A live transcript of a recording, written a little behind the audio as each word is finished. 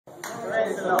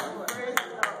Praise the Lord.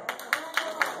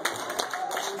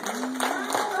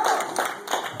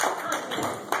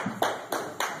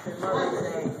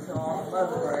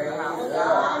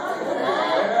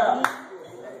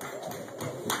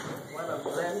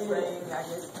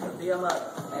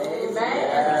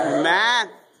 Amen.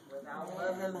 Without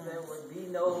mothers, there would be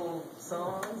no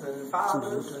sons and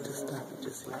fathers.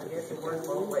 I guess it works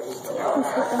both ways.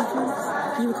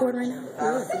 Can you record right now?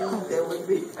 There would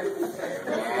be.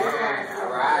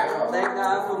 Thank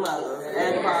God for mothers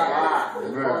and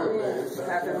fathers.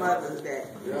 Happy Mother's Day.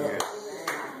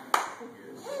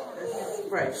 Let's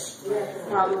pray.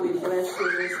 Father, we bless you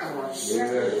this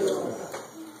morning.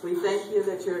 We thank you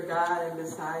that you're God, and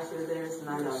besides you there is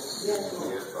none other.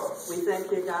 We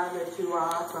thank you, God, that you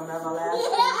are from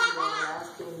everlasting to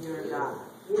everlasting. You're God.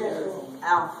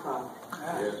 Alpha,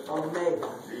 Omega,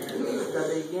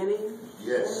 the beginning,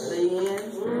 the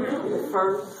end, the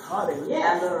first,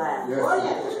 and the last.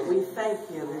 We thank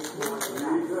you this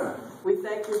morning, God. We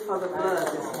thank you for the blood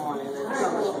this morning that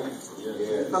covers us.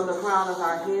 From the crown of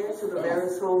our head to the very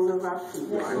soles of our feet.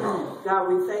 God,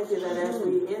 we thank you that as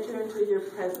we enter into your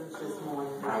presence this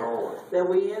morning, God, that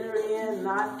we enter in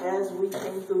not as we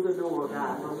came through the door,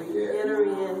 God, but we enter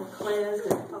in cleansed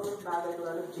and covered by the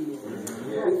blood of Jesus.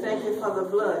 We thank you for the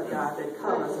blood, God, that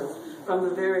covers us from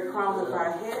the very crown of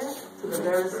our head to the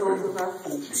very soles of our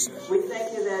feet. We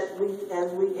thank you that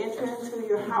as we enter into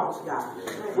your house, God,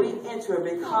 we enter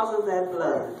because of that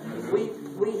blood. We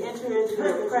enter into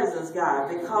your presence, God,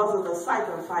 because of the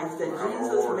sacrifice that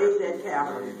Jesus made at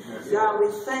Calvary. God,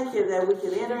 we thank you that we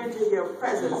can enter into your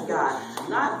presence, God,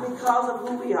 not because of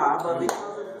who we are, but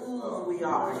because of who we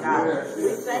are, God.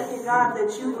 We thank you, God,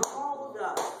 that you called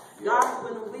us. God,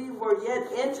 when we were yet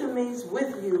enemies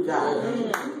with you, God,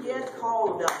 you yet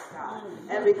called us, God.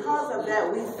 And because of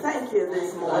that, we thank you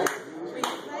this morning. We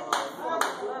thank you for the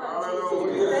blood of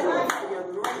Jesus. We thank you for your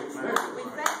grace. We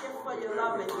thank you for your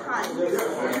loving kindness. We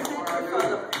thank you for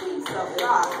the peace of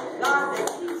God. God, that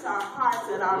keeps our hearts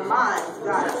and our minds,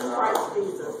 God, in Christ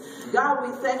Jesus. God,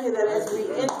 we thank you that as we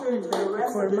enter into the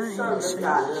rest of this service,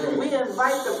 God, we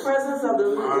invite the presence of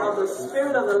the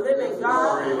Spirit of the living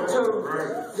God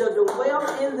to dwell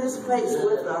in this place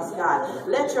with us, God.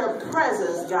 Let your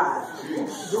presence, God,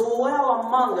 dwell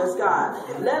among us,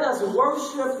 God. Let us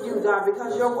worship you, God,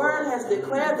 because your word has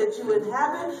declared that you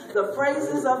inhabit the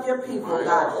praises of your people,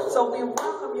 God. So we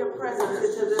welcome your presence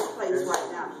into this place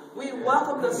right now. We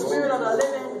welcome the Spirit of the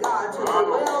living God to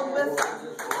dwell with us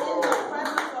in the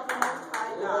presence of the Most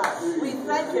High God. We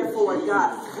thank you for it,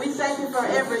 God. We thank you for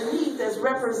every need that's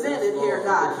represented here,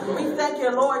 God. We thank you,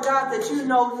 Lord God, that you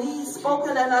know needs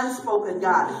spoken and unspoken,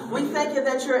 God. We thank you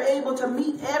that you're able to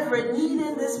meet every need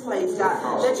in this place, God.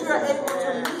 That you're able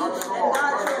to meet, and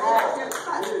God, you're able to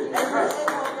touch, and you're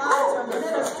able, God, to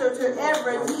minister to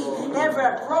every need, every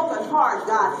broken heart,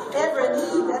 God, every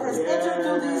need that has entered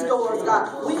through these doors,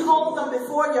 God. We hold them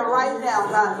before you right now,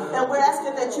 God, and we're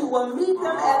asking that you will meet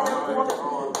them at their point of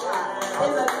need, God.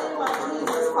 In the name of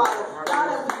Jesus, Father, God,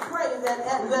 and we pray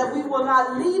that we will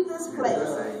not leave this place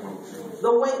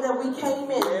the way that we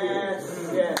came in.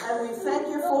 And we thank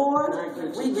you for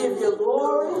it. We give you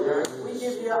glory, we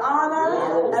give you honor,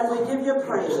 and we give you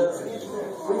praise.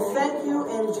 We thank you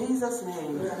in Jesus'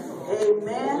 name.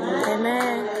 Amen.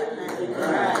 Amen.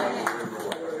 Amen.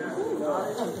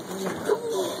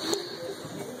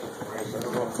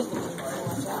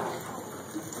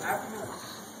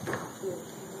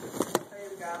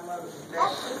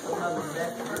 Mother's Day,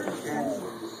 and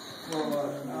for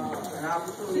an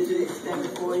opportunity to stand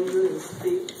before you and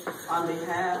speak on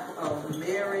behalf of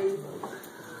Mary,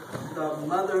 the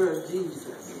mother of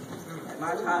Jesus. At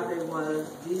my time it was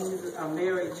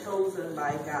Mary chosen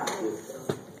by God.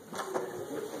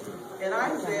 In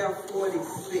Isaiah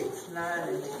 46, 9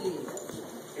 and 10,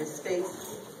 it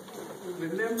states,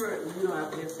 remember, you don't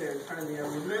have to necessarily turn there,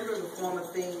 remember the former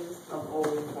things of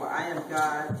old, for I am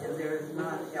God and there is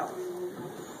none else.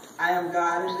 I am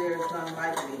God and there is none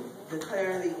like me,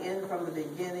 declaring the end from the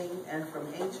beginning and from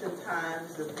ancient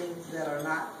times the things that are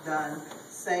not done,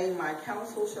 saying my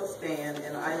counsel shall stand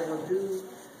and I will do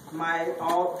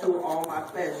all my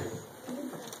pleasure.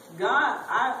 God,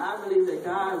 I believe that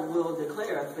God will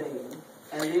declare a thing,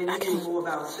 and then he will go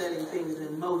about setting things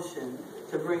in motion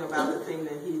to bring about the thing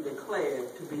that he declared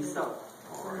to be so.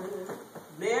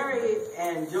 Mary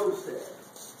and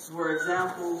Joseph were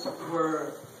examples,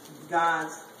 were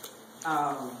God's,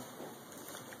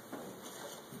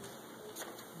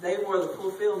 they were the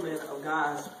fulfillment of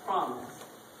God's promise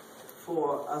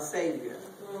for a Savior,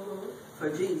 for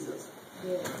Jesus.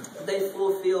 They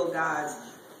fulfilled God's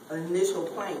initial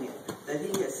plan that he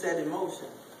had set in motion.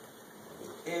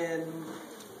 And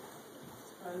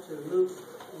Turn to Luke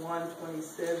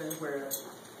 1:27, where,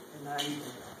 and I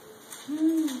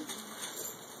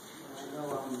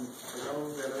know for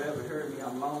those that have ever heard me,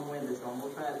 I'm long-winded, so I'm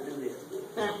going to try to do this.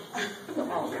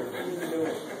 Come on, you can do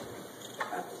it.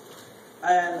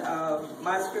 And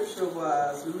my scripture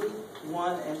was Luke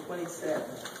 1:27.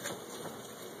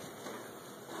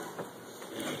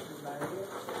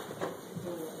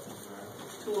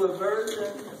 To a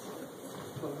virgin,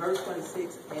 verse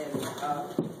 26,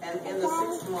 and in the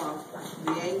 6th month,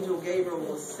 the angel Gabriel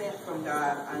was sent from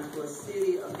God unto a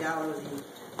city of Galilee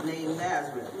named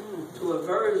Nazareth, to a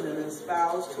virgin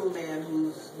espoused to a man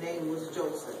whose name was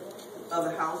Joseph, of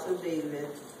the house of David,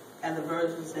 and the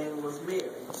virgin's name was Mary.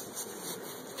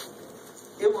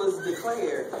 It was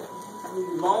declared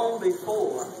long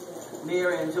before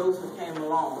Mary and Joseph came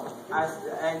along. I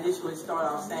initially started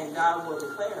off saying God will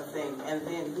declare a thing, and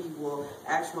then he will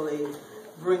actually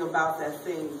bring about that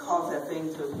thing, cause that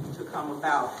thing to come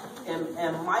about. In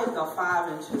Micah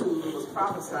 5:2, it was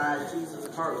prophesied Jesus'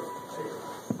 birth.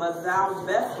 But thou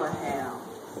Bethlehem,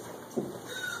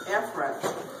 Ephraim,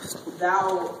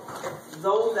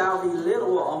 though thou be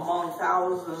little among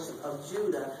thousands of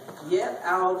Judah, yet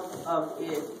out of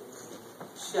it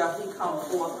shall he come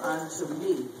forth unto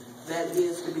me, that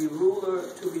is to be ruler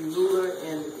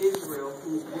in Israel,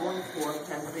 whose going forth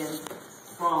has been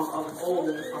from of old,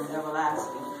 from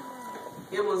everlasting.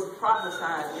 It was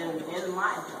prophesied in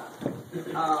Micah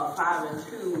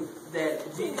 5:2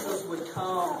 that Jesus would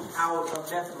come out of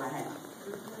Bethlehem,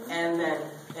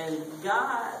 and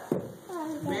God,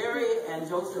 Mary and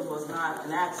Joseph was not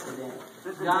an accident.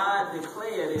 God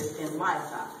declared it in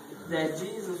Micah that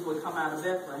Jesus would come out of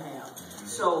Bethlem.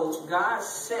 So God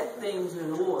set things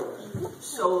in order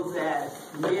so that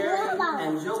Mary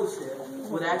and Joseph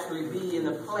would actually be in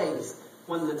a place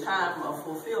when the time of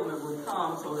fulfillment would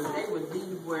come, so that they would be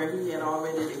where he had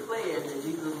already declared that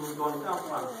Jesus was going to come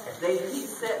from. He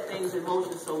set things in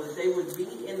motion so that they would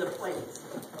be in the place.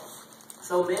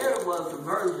 So Mary was a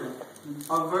virgin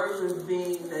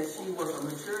being that she was a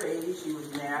mature age, she was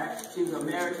married, she was a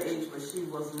married age, but she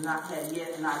had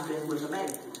yet not been with a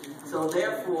man. So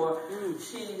therefore,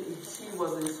 she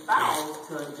was espoused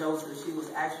to Joseph. She was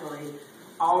actually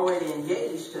already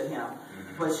engaged to him,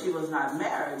 but she was not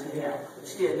married to him.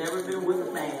 She had never been with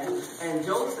a man. And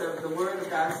Joseph, the word of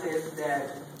God says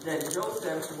that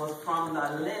Joseph was from the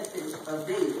lineage of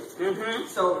David.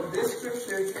 So this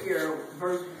scripture here,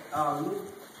 verse Luke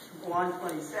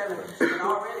 1:27, had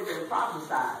already been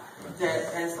prophesied.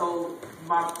 And so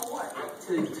my point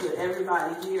to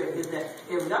everybody here is that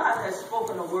if God has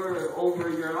spoken a word over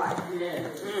your life,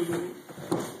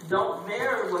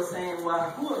 Mary was saying, well,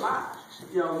 who am I?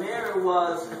 Mary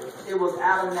it was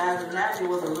out of Nazareth. Nazareth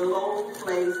was a little old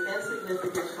place,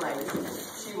 insignificant place.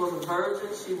 She was a virgin.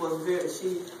 She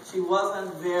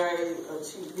wasn't very,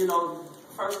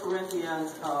 1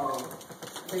 Corinthians, I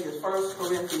think it's 1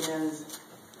 Corinthians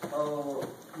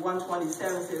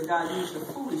 1:27 says God used the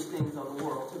foolish things of the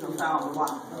world to confound the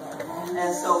wise.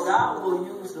 And so God will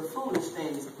use the foolish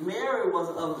things. Mary was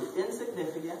of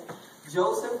insignificance.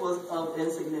 Joseph was of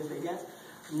insignificance.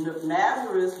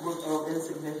 Nazareth was of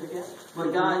insignificance,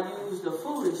 but God used the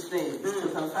foolish things to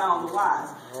confound the wise.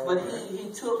 But he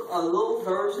took a little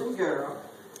virgin girl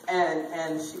and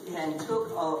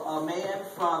took a man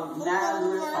from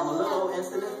Nazareth, from a little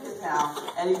insignificant town,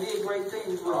 and he did great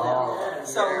things with them.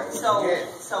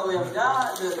 So if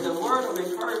God, the word of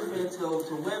encouragement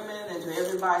to women and to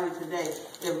everybody today,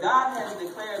 if God has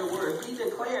declared a word, he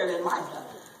declared in Micah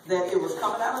that it was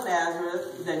coming out of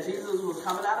Nazareth, that Jesus was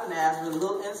coming out of Nazareth, a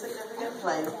little insignificant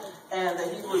place, and that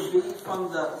he would be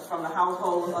from the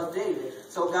household of David.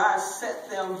 So God set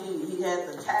them, he had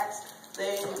the tax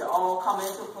thing to all come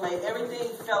into play. Everything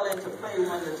fell into play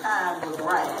when the time was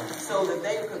right, so that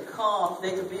they could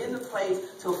be in the place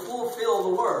to fulfill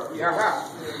the word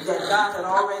that God had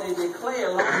already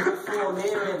declared long before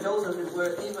Mary and Joseph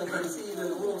were even conceived in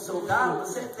the womb. So God will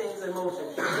set things in motion.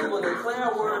 He will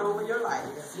declare a word over your life,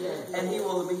 and he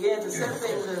will begin to set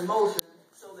things in motion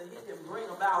so that he can bring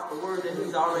about the word that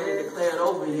he's already declared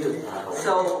over you.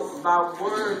 So my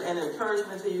word and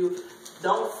encouragement to you,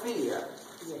 don't fear.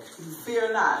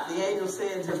 Fear not. The angel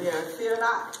said to Mary, fear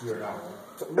not.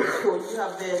 For you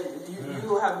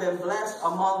have been blessed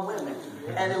among women.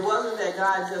 And it wasn't that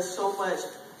God just so much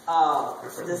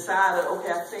decided,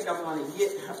 okay, I think I'm going to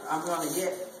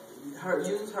get her,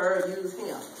 use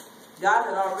him. God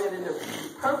had already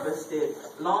purposed it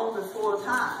long before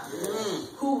time.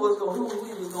 Who he was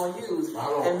going to use.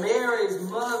 And Mary's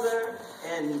mother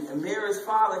and Mary's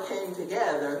father came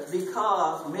together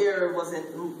because Mary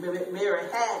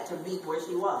had to be where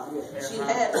she was. She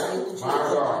had to be who she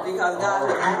was because God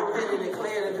had already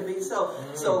declared it to be so.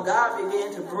 So God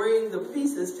began to bring the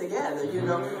pieces together. You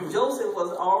know, Joseph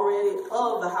was already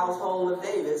of the household of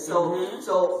David. So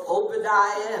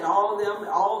Obadiah and all of them,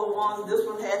 all the ones, this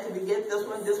one had to beget this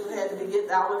one had to beget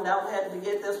that one had to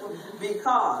beget this one,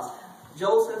 because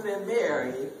Joseph and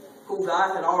Mary, who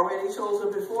God had already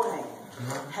chosen beforehand,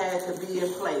 had to be in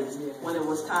place when it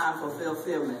was time for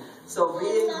fulfillment. So be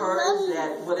encouraged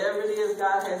that whatever it is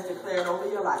God has declared over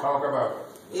your life, talk about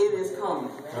it is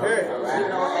coming. You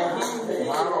know, and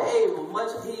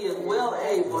he is well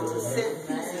able to set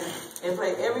pieces in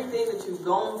place. Everything that you've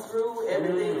gone through,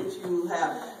 everything that you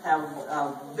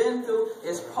have been through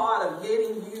is part of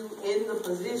getting you in the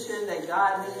position that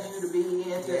God needs you to be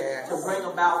in to bring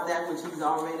about that which he's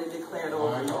already declared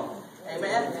over you.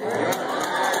 Amen?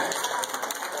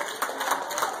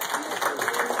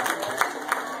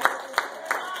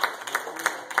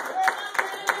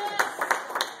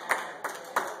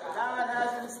 God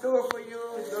has in store for you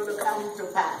is going to come to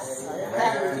pass.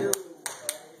 Thank you.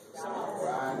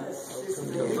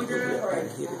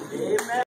 Amen.